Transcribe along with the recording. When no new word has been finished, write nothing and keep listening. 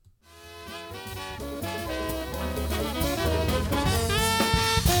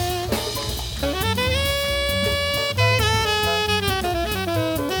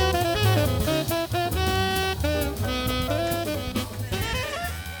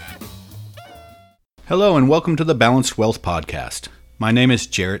Hello and welcome to the Balanced Wealth Podcast. My name is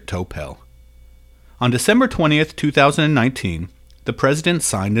Jarrett Topel. On December 20th, 2019, the President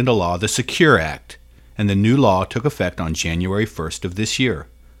signed into law the Secure Act, and the new law took effect on January 1st of this year.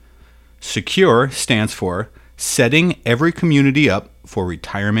 Secure stands for Setting Every Community Up for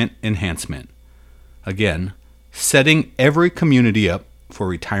Retirement Enhancement. Again, setting every community up for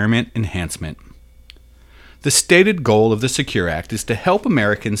retirement enhancement. The stated goal of the Secure Act is to help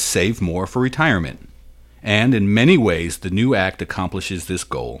Americans save more for retirement. And in many ways, the new act accomplishes this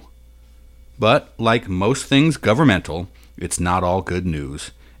goal. But, like most things governmental, it's not all good news,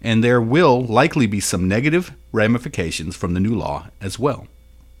 and there will likely be some negative ramifications from the new law as well.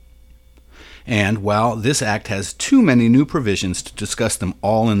 And while this act has too many new provisions to discuss them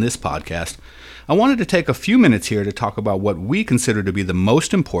all in this podcast, I wanted to take a few minutes here to talk about what we consider to be the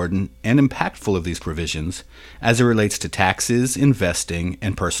most important and impactful of these provisions as it relates to taxes, investing,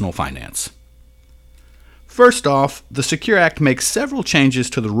 and personal finance. First off, the Secure Act makes several changes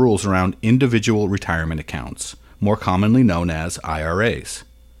to the rules around individual retirement accounts, more commonly known as IRAs.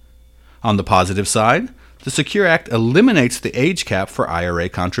 On the positive side, the Secure Act eliminates the age cap for IRA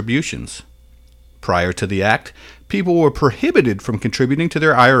contributions. Prior to the act, people were prohibited from contributing to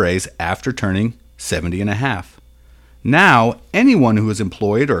their IRAs after turning 70 and a half. Now, anyone who is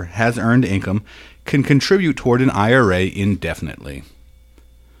employed or has earned income can contribute toward an IRA indefinitely.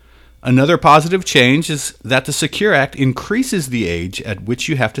 Another positive change is that the Secure Act increases the age at which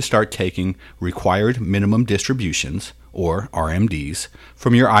you have to start taking required minimum distributions, or RMDs,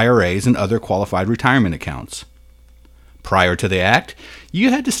 from your IRAs and other qualified retirement accounts. Prior to the act,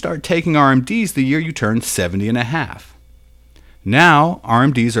 you had to start taking RMDs the year you turned 70 and a half. Now,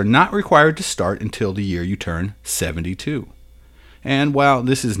 RMDs are not required to start until the year you turn 72. And while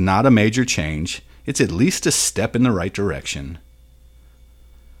this is not a major change, it's at least a step in the right direction.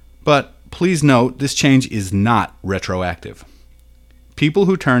 But please note, this change is not retroactive. People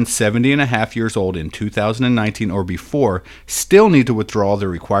who turn 70 and a half years old in 2019 or before still need to withdraw their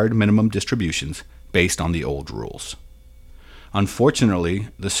required minimum distributions based on the old rules. Unfortunately,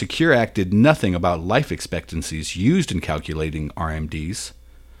 the Secure Act did nothing about life expectancies used in calculating RMDs.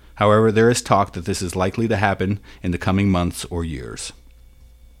 However, there is talk that this is likely to happen in the coming months or years.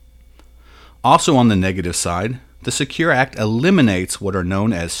 Also on the negative side, the Secure Act eliminates what are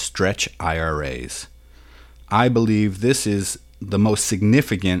known as stretch IRAs. I believe this is the most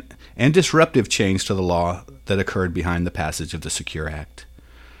significant and disruptive change to the law that occurred behind the passage of the Secure Act.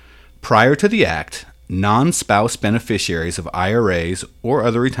 Prior to the act, non-spouse beneficiaries of IRAs or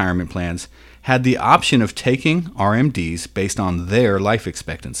other retirement plans had the option of taking RMDs based on their life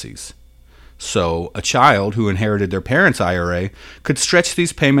expectancies. So, a child who inherited their parents' IRA could stretch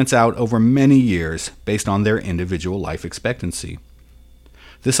these payments out over many years based on their individual life expectancy.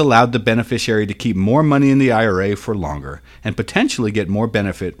 This allowed the beneficiary to keep more money in the IRA for longer and potentially get more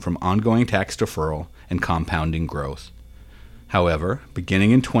benefit from ongoing tax deferral and compounding growth. However,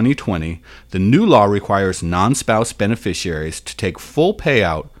 beginning in 2020, the new law requires non-spouse beneficiaries to take full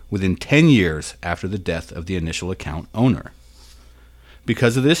payout within 10 years after the death of the initial account owner.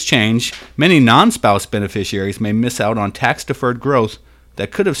 Because of this change, many non-spouse beneficiaries may miss out on tax-deferred growth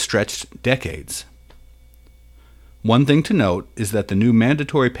that could have stretched decades. One thing to note is that the new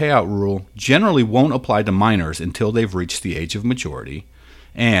mandatory payout rule generally won't apply to minors until they've reached the age of majority,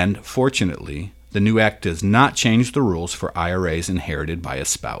 and, fortunately, the new act does not change the rules for IRAs inherited by a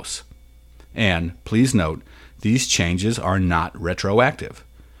spouse. And, please note, these changes are not retroactive.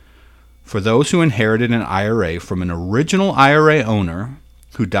 For those who inherited an IRA from an original IRA owner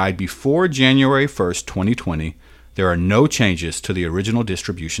who died before January 1st, 2020, there are no changes to the original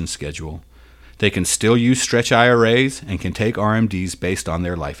distribution schedule. They can still use stretch IRAs and can take RMDs based on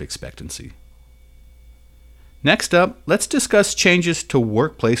their life expectancy. Next up, let's discuss changes to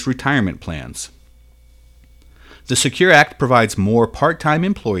workplace retirement plans. The Secure Act provides more part-time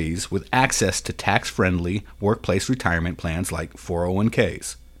employees with access to tax-friendly workplace retirement plans like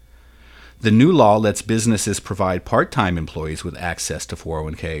 401ks. The new law lets businesses provide part-time employees with access to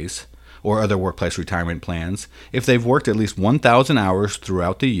 401ks or other workplace retirement plans if they've worked at least 1,000 hours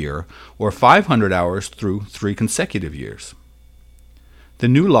throughout the year or 500 hours through 3 consecutive years. The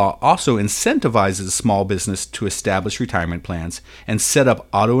new law also incentivizes small business to establish retirement plans and set up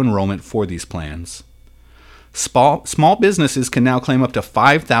auto-enrollment for these plans. Small businesses can now claim up to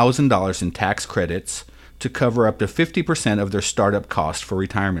 $5,000 in tax credits to cover up to 50% of their startup cost for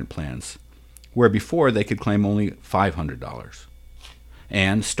retirement plans, where before they could claim only $500.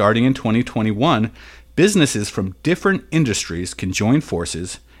 And starting in 2021, businesses from different industries can join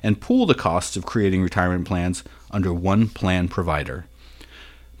forces and pool the costs of creating retirement plans under one plan provider.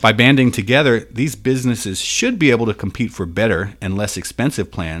 By banding together, these businesses should be able to compete for better and less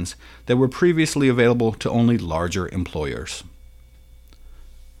expensive plans that were previously available to only larger employers.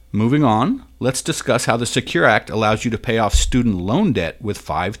 Moving on, let's discuss how the Secure Act allows you to pay off student loan debt with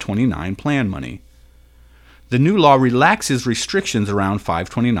 529 plan money. The new law relaxes restrictions around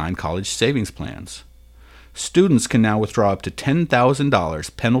 529 college savings plans. Students can now withdraw up to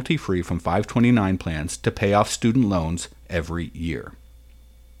 $10,000 penalty-free from 529 plans to pay off student loans every year.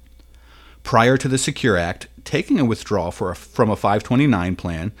 Prior to the Secure Act, taking a withdrawal from a 529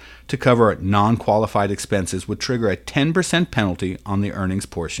 plan to cover non-qualified expenses would trigger a 10% penalty on the earnings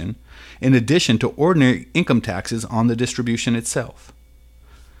portion, in addition to ordinary income taxes on the distribution itself.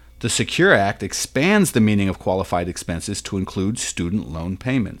 The Secure Act expands the meaning of qualified expenses to include student loan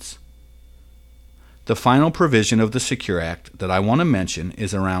payments. The final provision of the Secure Act that I want to mention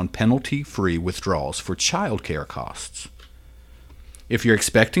is around penalty-free withdrawals for child care costs. If you're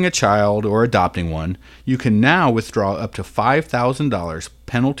expecting a child or adopting one, you can now withdraw up to $5,000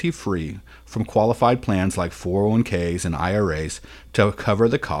 penalty-free from qualified plans like 401ks and IRAs to cover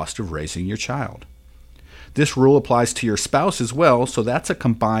the cost of raising your child. This rule applies to your spouse as well, so that's a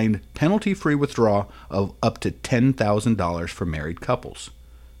combined penalty-free withdrawal of up to $10,000 for married couples.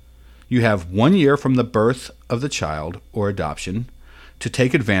 You have 1 year from the birth of the child or adoption to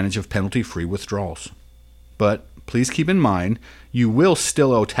take advantage of penalty-free withdrawals. But please keep in mind, you will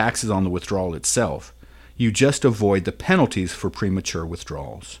still owe taxes on the withdrawal itself. You just avoid the penalties for premature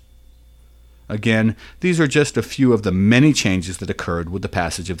withdrawals. Again, these are just a few of the many changes that occurred with the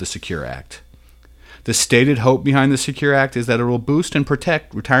passage of the Secure Act. The stated hope behind the Secure Act is that it will boost and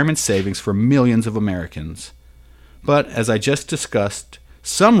protect retirement savings for millions of Americans. But, as I just discussed,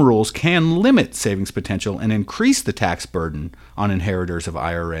 some rules can limit savings potential and increase the tax burden on inheritors of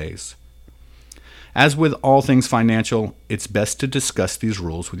IRAs. As with all things financial, it's best to discuss these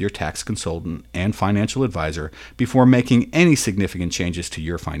rules with your tax consultant and financial advisor before making any significant changes to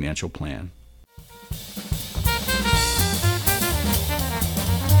your financial plan.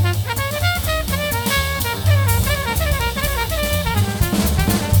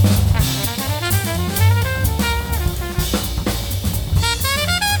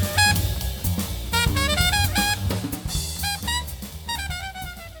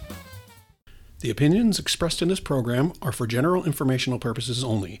 The opinions expressed in this program are for general informational purposes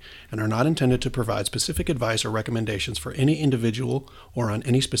only and are not intended to provide specific advice or recommendations for any individual or on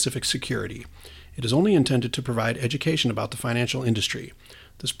any specific security. It is only intended to provide education about the financial industry.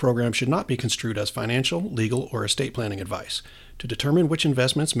 This program should not be construed as financial, legal, or estate planning advice. To determine which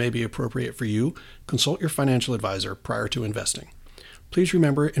investments may be appropriate for you, consult your financial advisor prior to investing. Please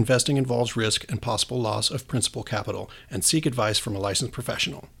remember, investing involves risk and possible loss of principal capital, and seek advice from a licensed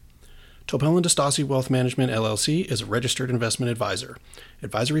professional. Topel & DeStassi Wealth Management, LLC is a registered investment advisor.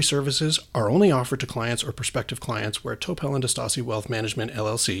 Advisory services are only offered to clients or prospective clients where Topel & DeStassi Wealth Management,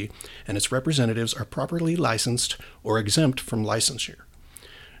 LLC and its representatives are properly licensed or exempt from licensure.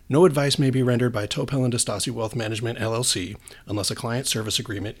 No advice may be rendered by Topel & DeStassi Wealth Management, LLC unless a client service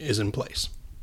agreement is in place.